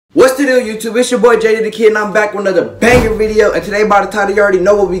afternoon, YouTube. It's your boy JD the Kid, and I'm back with another banger video. And today, by the title, you already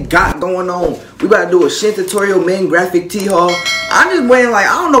know what we got going on. We about to do a Shein tutorial men graphic tee haul. I'm just waiting, like,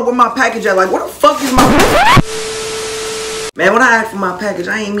 I don't know where my package at. Like, what the fuck is my... Man, when I asked for my package,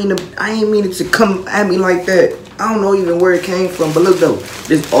 I ain't mean it to come at me like that. I don't know even where it came from. But look, though,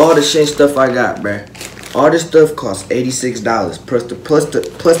 this all the Shein stuff I got, bruh. All this stuff costs $86 plus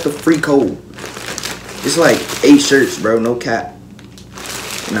the free code. It's like 8 shirts, bro. No cap.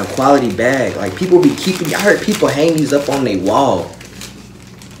 In a quality bag. Like, people be keeping... I heard people hang these up on their wall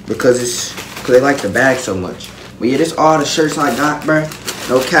because they like the bag so much. But yeah, this all the shirts I got, bro.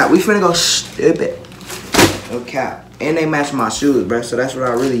 No cap. We finna go stupid. No cap. And they match my shoes, bro. So that's what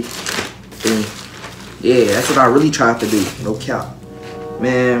I really think. Yeah, that's what I really tried to do. No cap.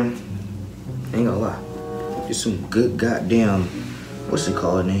 Man, ain't gonna lie. Just some good goddamn... What's it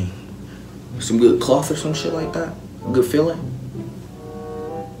called, name? Some good cloth or some shit like that. Good feeling.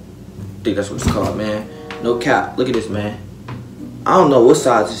 I think that's what it's called, man. No cap. Look at this, man. I don't know what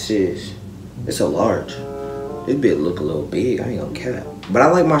size this is. It's a large. This bit look a little big. I ain't gonna cap. But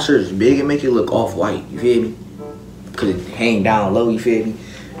I like my shirts big and make it look off-white. You feel me? Cause it hang down low. You feel me?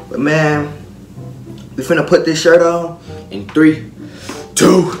 But man, we finna put this shirt on in 3,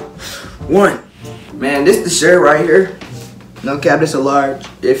 2, 1. Man, this the shirt right here. No cap. This a large.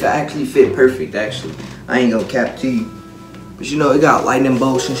 If it actually fit perfect, actually. I ain't gonna cap to you. But you know, it got lightning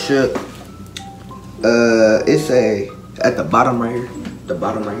bolts and shit. It's at the bottom right here. The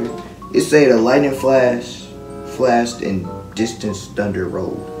bottom right here. It say the lightning flashed and distance thunder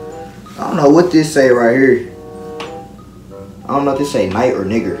rolled. I don't know what this say right here. I don't know if this say night or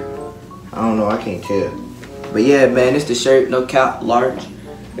nigger. I don't know, I can't tell. But yeah, man, it's the shirt, no cap, large.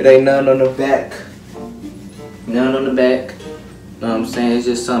 It ain't none on the back. None on the back. Know what I'm saying? It's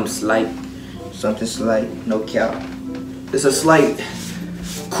just something slight. Something slight, no cap. It's a slight,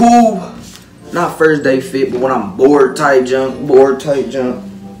 cool, not first day fit, but when I'm bored type junk,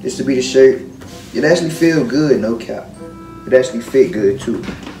 this to be the shirt. It actually feel good, no cap. It actually fit good too.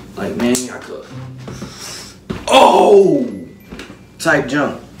 Like, man, I could, oh, type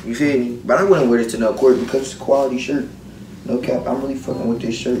junk, you feel me? But I wouldn't wear this to no court because it's a quality shirt. No cap, I'm really fucking with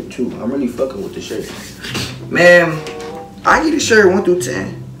this shirt too. I'm really fucking with the shirt. Man, I give the shirt 1 through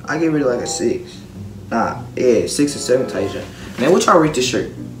 10. I give it like a 6. Nah, yeah, 6 or 7 type shirt. Man, what y'all rate this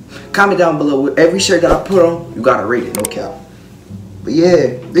shirt? Comment down below. With every shirt that I put on, you gotta rate it, no cap. But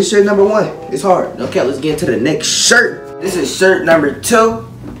yeah, this shirt number 1. It's hard. No cap, let's get into the next shirt. This is shirt number 2.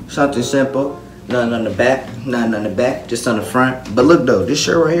 Something simple. Nothing on the back. Nothing on the back. Just on the front. But look though, this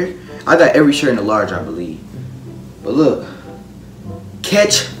shirt right here, I got every shirt in the large, I believe. But look.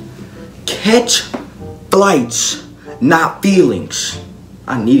 Catch flights, not feelings.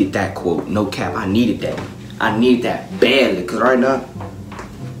 I needed that quote, no cap. I needed that. I needed that badly, cause right now,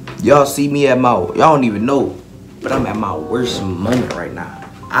 y'all see me at my, y'all don't even know, but I'm at my worst moment right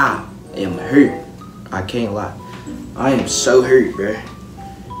now. I am hurt. I can't lie. I am so hurt, bruh.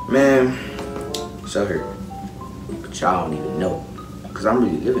 Man, so hurt. But y'all don't even know, cause I'm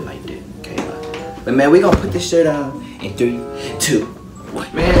really living like that. Can't lie. But man, we gonna put this shirt on in 3, 2,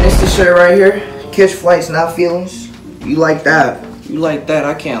 1. Man, it's the shirt right here. Catch flights, not feelings. You like that? You like that?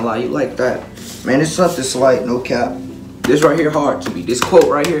 I can't lie. You like that? Man, it's something slight, no cap. This right here hard to me. This quote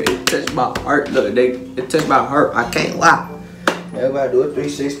right here, it touched my heart the other day. It touched my heart. I can't lie. Everybody do a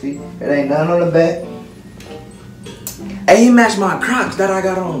 360. It ain't nothing on the back. Hey, he matched my Crocs that I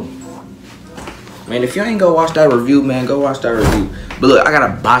got on. Man, if you ain't go watch that review, man, go watch that review. But look, I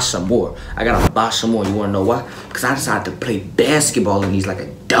gotta buy some more. You wanna know why? Because I decided to play basketball in these like a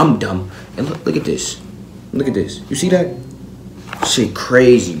dum-dum. And look at this. Look at this. You see that? Shit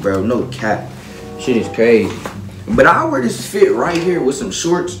crazy, bro. No cap. Shit is crazy. But I wear this fit right here with some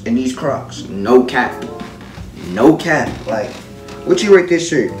shorts and these Crocs. No cap. No cap. Like, what you rate this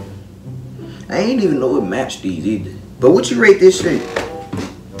shirt? I ain't even know it matched these either. But what you rate this shirt?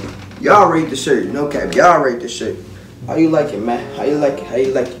 Y'all rate the shirt. No cap. Y'all rate this shirt. How you like it, man? How you like it? How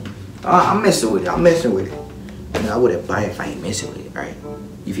you like it? I'm messing with it. I'm messing with it. I mean, I wouldn't buy it if I ain't messing with it, right?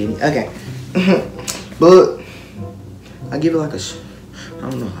 You feel me? Okay. But I give it like a, I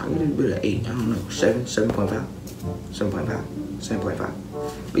don't know. I give it a bit of 8. I don't know. 7, 7.5, 7.5, 7.5.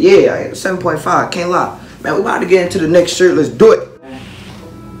 But yeah, I 7.5. Can't lie. Man, we about to get into the next shirt. Let's do it.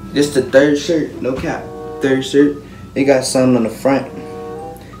 This the 3rd shirt. No cap. 3rd shirt. It got something on the front.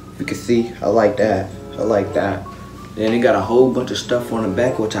 You can see. I like that. I like that. Then it got a whole bunch of stuff on the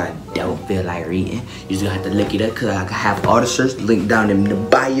back, which I don't feel like reading. You just have to look it up because I have all the shirts linked down in the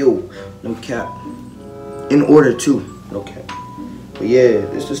bio. No cap. In order too. No cap. But yeah,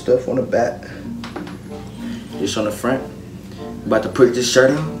 this is stuff on the back. This on the front. About to put this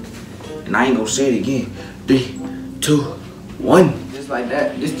shirt on. And I ain't gonna say it again. 3, 2, 1. Just like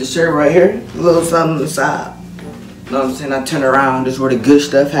that. This the shirt right here. A little something on the side. You know what I'm saying? I turn around. This is where the good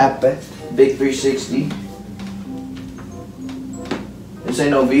stuff happens. Big 360. This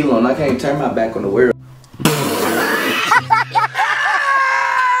ain't no V-Lone. I can't turn my back on the world.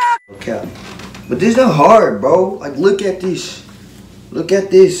 Okay. But this not hard, bro. Like, look at this. Look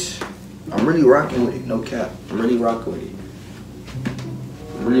at this. I'm really rocking with it. No cap. I'm really rocking with it.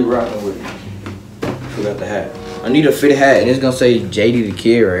 I'm really rocking with it. Forgot the hat. I need a fitted hat, and it's gonna say JD the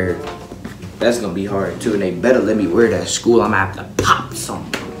Kid right here. That's gonna be hard too, and they better let me wear that at school. I'm gonna have to pop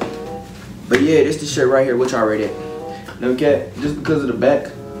something. But yeah, this the shirt right here. What y'all rate it? No cap. Just because of the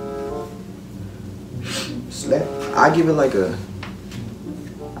back. Slap. I give it like a,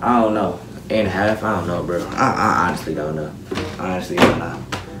 I don't know, 8.5. I don't know, bro. I honestly don't know. I honestly don't know.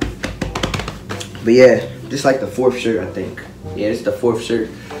 But yeah, just like the 4th shirt, I think. Yeah, it's the 4th shirt.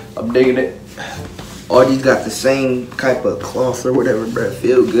 I'm digging it. All these got the same type of cloth or whatever, bro.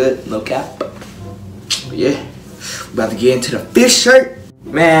 Feel good, no cap. But yeah, about to get into the 5th shirt.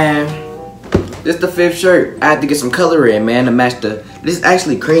 Man, this the 5th shirt. I had to get some color in, man, to match the, this is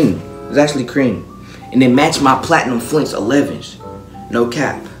actually cream. It's actually cream. And then match my platinum flints 11s. No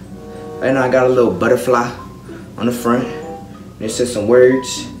cap. Right now I got a little butterfly on the front. And it says some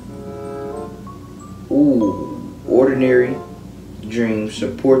words. Ooh, ordinary dreams,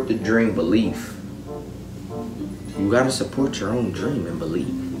 support the dream, belief. You gotta support your own dream and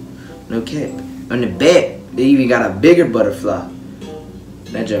believe. No cap. On the back, they even got a bigger butterfly.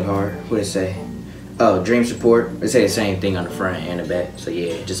 That junk hard. What it say? Oh, dream support. They say the same thing on the front and the back. So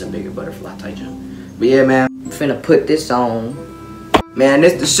yeah, just a bigger butterfly type junk. But yeah, man, I'm finna put this on. Man,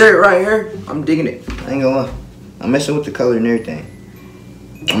 this the shirt right here. I'm digging it. I ain't gonna lie. I'm messing with the color and everything.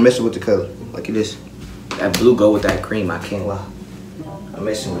 I'm messing with the color. Look at this. That blue go with that cream, I can't lie. I'm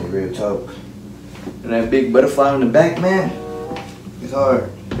messing with it real talk. And that big butterfly on the back, man, it's hard.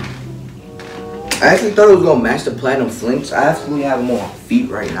 I actually thought it was gonna match the platinum flints. I actually have them on my feet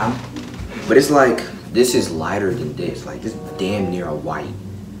right now. But it's like, this is lighter than this. Like, this damn near a white.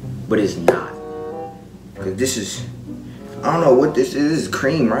 But it's not. Cause this is, I don't know what this is. This is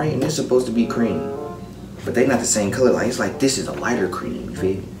cream, right? And it's supposed to be cream. But they not the same color. Like, it's like, this is a lighter cream, you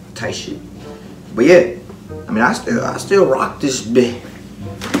feel me? Tight shit. But yeah, I mean, I still rock this bit.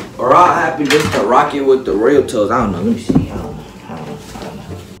 Or I'll happy just to rock it with the Royal Toes. I don't know. Let me see. I don't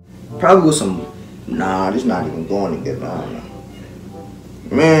know. Probably with some. Nah, this not even going together. I don't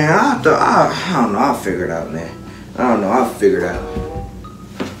know. Man, I don't know. I'll figure it out, man. I don't know. I'll figure it out.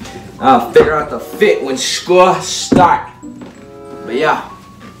 I'll figure out the fit when school start. But yeah,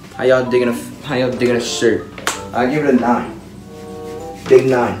 how y'all digging a shirt? I'll give it a 9. Big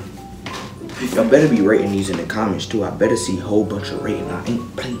 9. Y'all better be rating these in the comments too. I better see a whole bunch of rating. I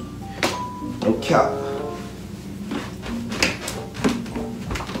ain't playing. No cap.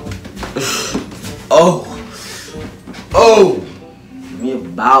 Oh. Me a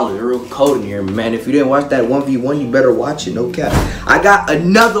bowler. It's real cold in here, man. If you didn't watch that 1v1, you better watch it. No cap. I got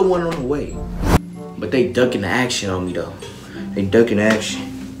another one on the way. But they ducking the action on me though. They ducking the action.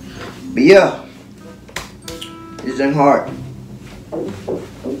 But yeah, this ain't hard.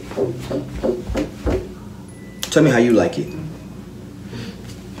 Tell me how you like it.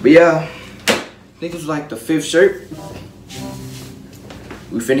 But yeah, I think it's like the 5th shirt.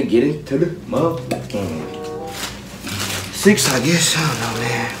 We finna get into the motherfucking 6, I guess. I don't know,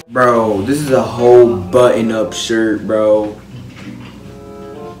 man. Bro, this is a whole button-up shirt, bro.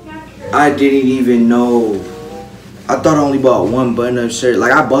 I didn't even know. I thought I only bought one button-up shirt.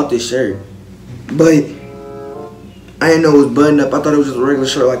 Like, I bought this shirt, but I didn't know it was button-up. I thought it was just a regular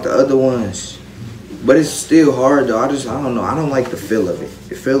shirt like the other ones. But it's still hard though. I don't know. I don't like the feel of it.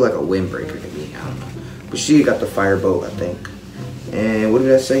 It feels like a windbreaker to me. I don't know. But she got the firebolt, I think. And what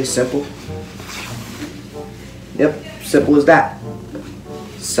did I say? Simple? Yep. Simple as that.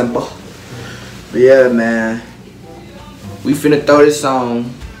 Simple. But yeah, man. We finna throw this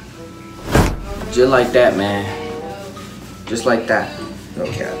on. Just like that, man. Just like that.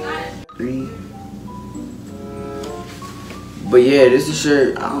 Okay. 3. But yeah, this is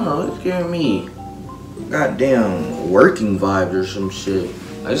shirt. I don't know. It's giving me goddamn working vibes or some shit.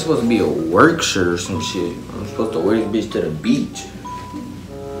 Like, it's supposed to be a work shirt or some shit. I'm supposed to wear this bitch to the beach.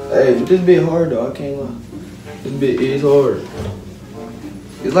 Hey, but this bit hard though, I can't lie. This bit is hard.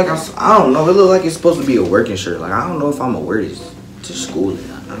 It's like, I don't know, it looks like it's supposed to be a working shirt. Like, I don't know if I'm gonna wear this to school or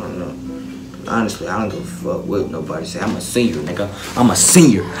not. I don't know. Honestly, I don't give a fuck what nobody say. I'm a senior, nigga. I'm a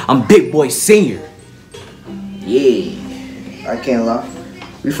senior. I'm big boy senior. Yeah. I can't lie.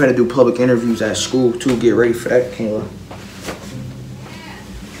 We finna do public interviews at school too. Get ready for that. Can't lie.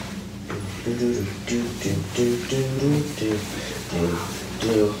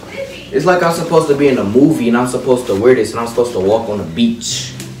 It's like I'm supposed to be in a movie and I'm supposed to wear this and I'm supposed to walk on the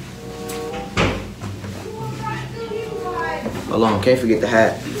beach. Hold on, can't forget the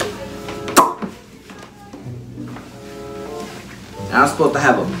hat. And I'm supposed to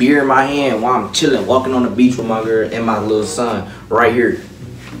have a beer in my hand while I'm chilling, walking on the beach with my girl and my little son right here.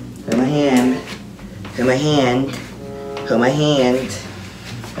 Hold my hand. Hold my hand. Hold my hand.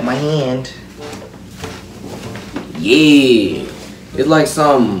 Hold my hand. Yeah. It's like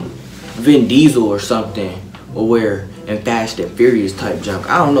some Vin Diesel or something. Or where in Fast and Furious type junk.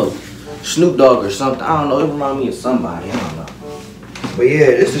 I don't know. Snoop Dogg or something. I don't know. It reminds me of somebody. I don't know. But yeah,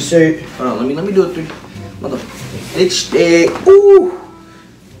 this is shirt. Hold on, let me do it through. Mother stick. Ooh.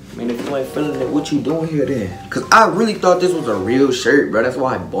 I mean, if you ain't feeling it, what you doing here then? Cause I really thought this was a real shirt, bro. That's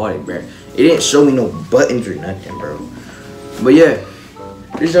why I bought it, bro. It didn't show me no buttons or nothing, bro. But yeah,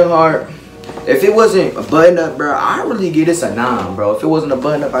 this is hard. If it wasn't a button up, bro, I really give this a 9, bro. If it wasn't a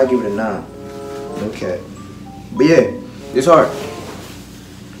button up, I give it a 9. Okay. But yeah, it's hard.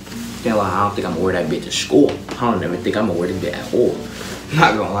 Can't lie, I don't think I'm gonna wear that bitch to school. I don't even think I'm gonna wear this bitch at all.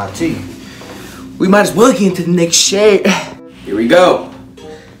 Not gonna lie to you. We might as well get into the next shirt. Here we go.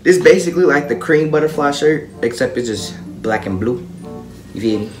 This is basically like the cream butterfly shirt, except it's just black and blue. You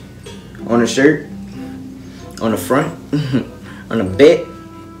feel me? On the shirt, on the front, on the back,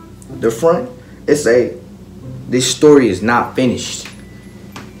 the front, it say, this story is not finished.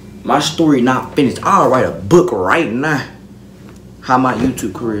 My story not finished. I'll write a book right now. How my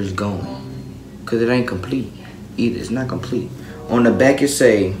YouTube career is going. Cause it ain't complete either. It's not complete. On the back it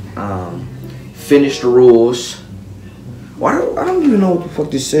say, finish the rules. Well, I don't even know what the fuck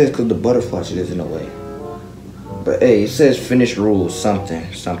this says because the butterfly shit is in the way. But hey, it says finish rules,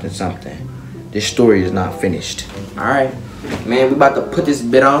 something, something, something. This story is not finished. Alright. Man, we about to put this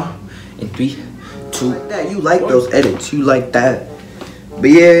bit on in 3, 2. Like that. You like those edits. You like that. But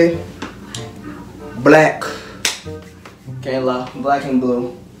yeah. Black. Can't lie. Black and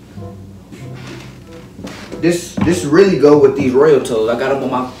blue. This really go with these royal toes. I got them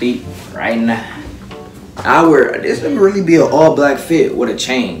on my feet right now. I wear this would really be an all black fit with a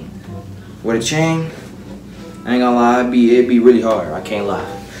chain. With a chain, I ain't gonna lie, it'd be really hard. I can't lie.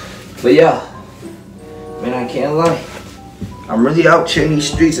 But yeah, man, I can't lie. I'm really out here in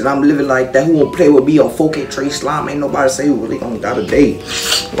these streets and I'm living like that. Who won't play with me on 4K Trey Slime? Ain't nobody say who really gonna die today.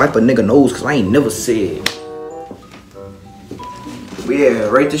 Wipe a nigga nose cause I ain't never said. But yeah,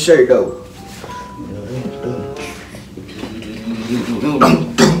 rate the shirt though.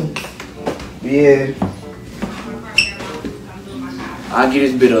 Yeah. I give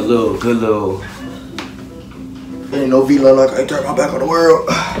this bit a good little. Ain't no V-Line like I ain't turn my back on the world.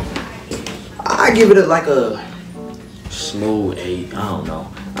 I give it like a smooth 8. I don't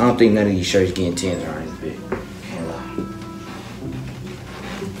know. I don't think none of these shirts getting 10s around this bit. Can't lie.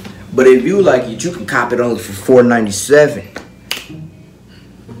 But if you like it, you can cop it only for $4.97.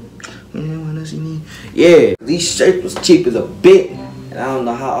 Yeah, these shirts was cheap as a bit. And I don't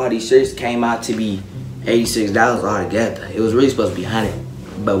know how all these shirts came out to be $86 altogether. It was really supposed to be $100,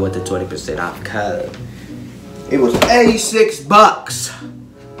 but with the 20% off code, it was 86 bucks.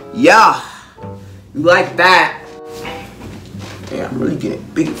 Yeah, you like that? Yeah, I'm really getting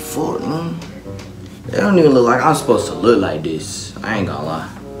big and full, man. They don't even look like I'm supposed to look like this. I ain't gonna lie.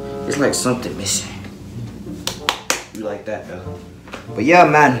 It's like something missing. You like that though? But yeah,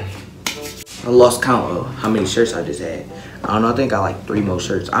 man. I lost count of how many shirts I just had. I don't know, I think I got like 3 more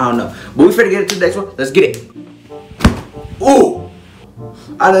shirts. I don't know. But we finna get into the next one. Let's get it. Ooh!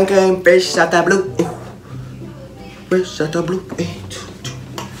 I done came fresh out that blue. Fresh out that blue.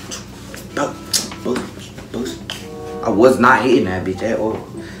 I was not hitting that bitch at all.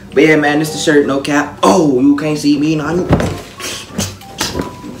 But yeah, man, this the shirt, no cap. Oh, you can't see me now.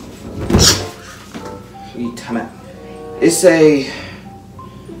 Time out. It say.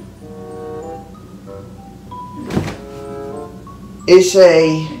 It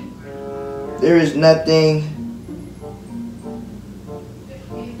say, there is nothing.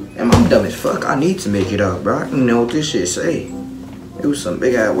 And I'm dumb as fuck. I need to make it up, bro. I don't know what this shit say. It was some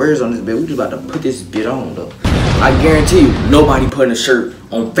big ass words on this bit. We just about to put this bit on though. I guarantee you, nobody putting a shirt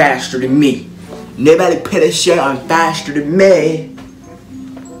on faster than me. Nobody put a shirt on faster than me.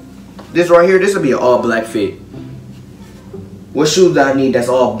 This right here, this will be an all black fit. What shoes do I need that's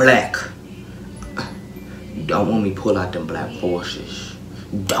all black? Don't want me to pull out them black forces.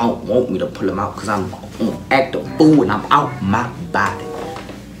 Don't want me to pull them out because I'm gonna act a fool and I'm out my body.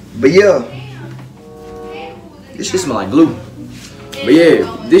 But yeah, this shit smell like glue. But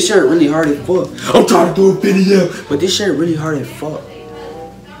yeah, this shirt really hard as fuck. I'm trying to do a video, but this shirt really hard as fuck.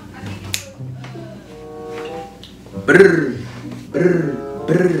 Brr, brr,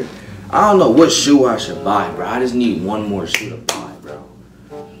 brr. I don't know what shoe I should buy, bro. I just need one more shoe to buy, bro.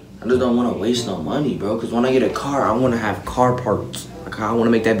 I just don't want to waste no money, bro. Cause when I get a car, I want to have car parts. Like I want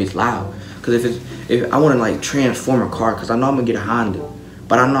to make that bitch loud. Cause if I want to like transform a car, cause I know I'm gonna get a Honda,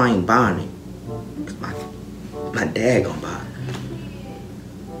 but I know I ain't buying it. Cause my dad gonna buy it.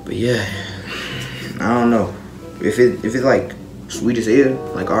 But yeah, I don't know. If it's like sweet as hell,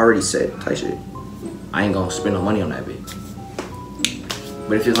 like I already said, type shit, I ain't gonna spend no money on that bitch.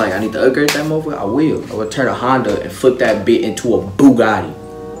 But if it's like I need to upgrade that motherfucker, I will. I will turn a Honda and flip that bitch into a Bugatti.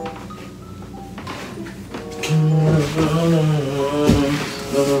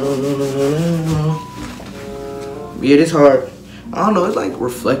 Yeah, this hard. I don't know, it's like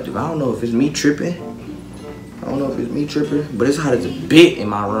reflective. I don't know if it's me tripping. But it's hot as a bit in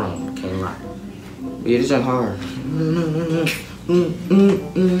my room. Can't lie. Yeah, this ain't hard.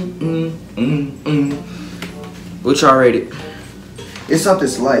 What y'all rated? It's something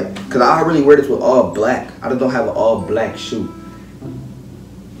slight. Cause I really wear this with all black. I just don't have an all black shoe.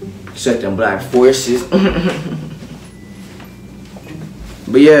 Except them black forces.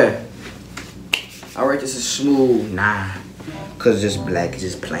 But yeah, I rate this a smooth 9. Cause just black is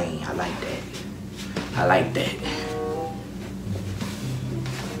just plain. I like that. I like that.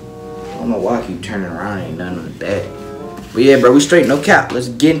 I don't know why I keep turning around. Ain't none of that. But yeah, bro, we straight, no cap. Let's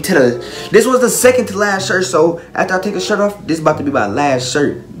get into this was the second to last shirt, so after I take a shirt off, this is about to be my last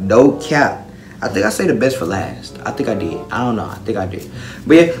shirt. No cap. I think I say the best for last. I think I did. I don't know. I think I did.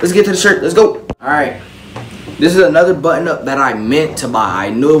 But yeah, let's get to the shirt. Let's go. Alright. This is another button up that I meant to buy. I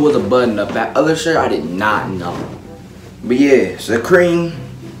knew it was a button up. That other shirt, I did not know. But yeah, it's a cream.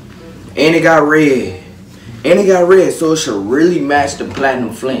 And it got red. So it should really match the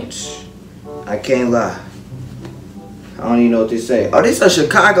platinum flinch. I can't lie. I don't even know what they say. Oh, this is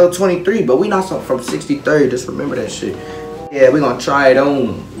Chicago 23, but we not from 63rd. Just remember that shit. Yeah, we gonna try it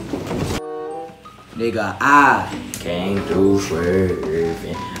on. Nigga, I came through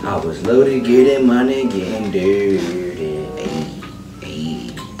swerving. I was loaded, getting money, getting dirty.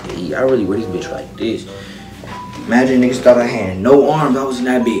 Hey. I really wear this bitch like this. Imagine niggas thought I had no arms. I was in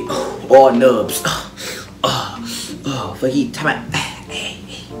that bitch. All nubs. Fuck you. Time out.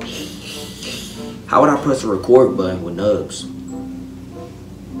 How would I press the record button with nubs?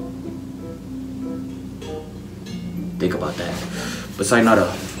 Think about that. But say not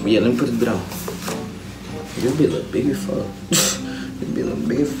up. Yeah, let me put this bit on. This bit look big as fuck. This bit look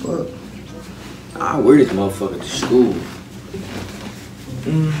big as fuck. I wear this motherfucker to school.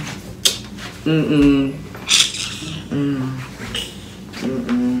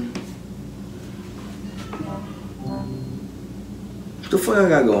 What the fuck I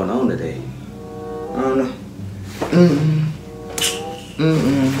got going on today? I don't know.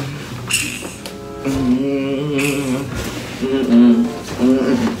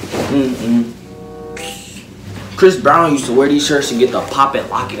 Chris Brown used to wear these shirts and get the pop it,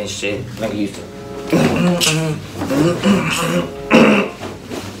 lock it and shit. Like he used to.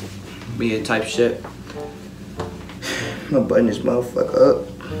 Be a type shit. I'm gonna button this motherfucker up.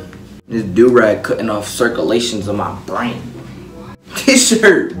 This do-rag cutting off circulations of my brain. This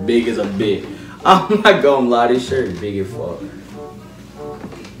shirt big as a bit. I'm not gonna lie, this shirt is big as fuck.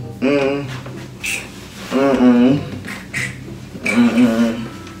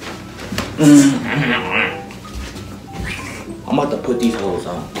 I'm about to put these hoes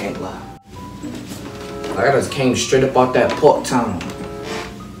on, can't lie. I just came straight up out that Port Town.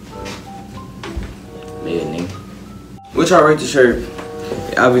 Yeah, nigga. What y'all rate the shirt?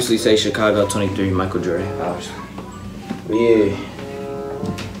 It obviously say Chicago 23, Michael Jordan, obviously. But yeah.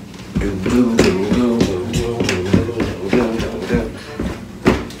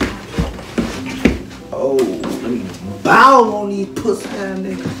 Oh, let me bow on these pussy ass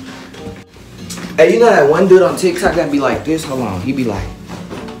niggas. Hey, you know that one dude on TikTok that be like this? Hold on, he be like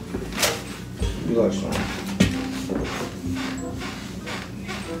something.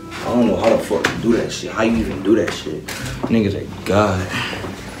 I don't know how the fuck to do that shit. How you even do that shit? Niggas like God.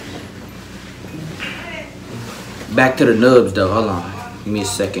 Back to the nubs though. Hold on. Give me a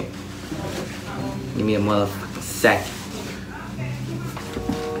second. Give me a motherfucking second.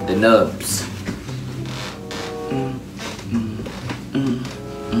 The nubs.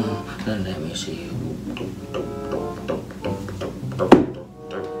 Let me see.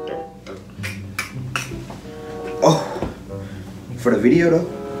 Oh, for the video though.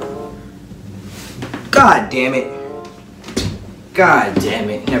 God damn it. God damn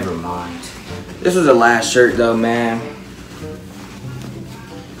it. Never mind. This was the last shirt though, man.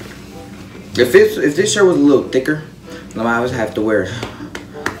 If this shirt was a little thicker, I would have to wear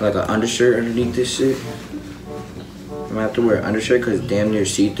like an undershirt underneath this shit. I'm gonna have to wear an undershirt because it's damn near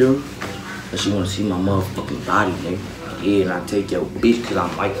see-through. But she wanna see my motherfucking body, nigga. Yeah, and I take your bitch because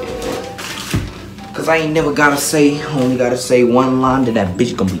I'm like that. Cause I ain't never gotta say, only gotta say one line that that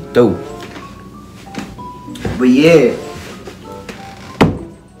bitch gonna be through. But yeah.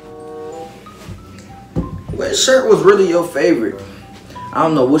 What shirt was really your favorite? I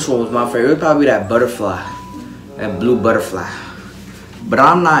don't know which one was my favorite. It was probably that butterfly. That blue butterfly. But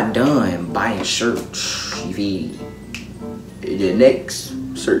I'm not done buying shirts. The next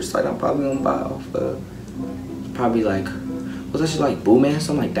shirt site I'm probably gonna buy off probably like, what's that shit like, Boo Man?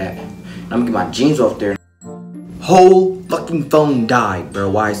 Something like that. I'm gonna get my jeans off there. Whole fucking phone died, bro,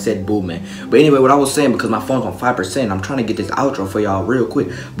 why I said Boo Man. But anyway, what I was saying, because my phone's on 5%, I'm trying to get this outro for y'all real quick.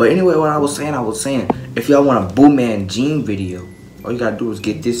 But anyway, what I was saying, if y'all want a Boo Man jean video, all you gotta do is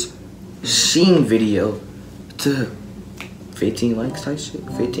get this Shein video to 15 likes type shit.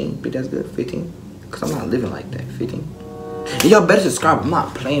 15, but that's good, 15. Cause I'm not living like that, 15. And y'all better subscribe. I'm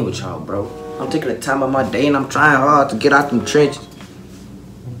not playing with y'all, bro. I'm taking the time of my day and I'm trying hard to get out them trenches.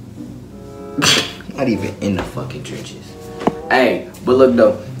 Not even in the fucking trenches. Hey, but look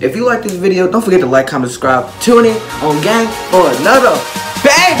though, if you like this video, don't forget to like, comment, subscribe. Tune in on Gang for another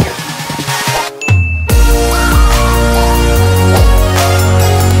banger.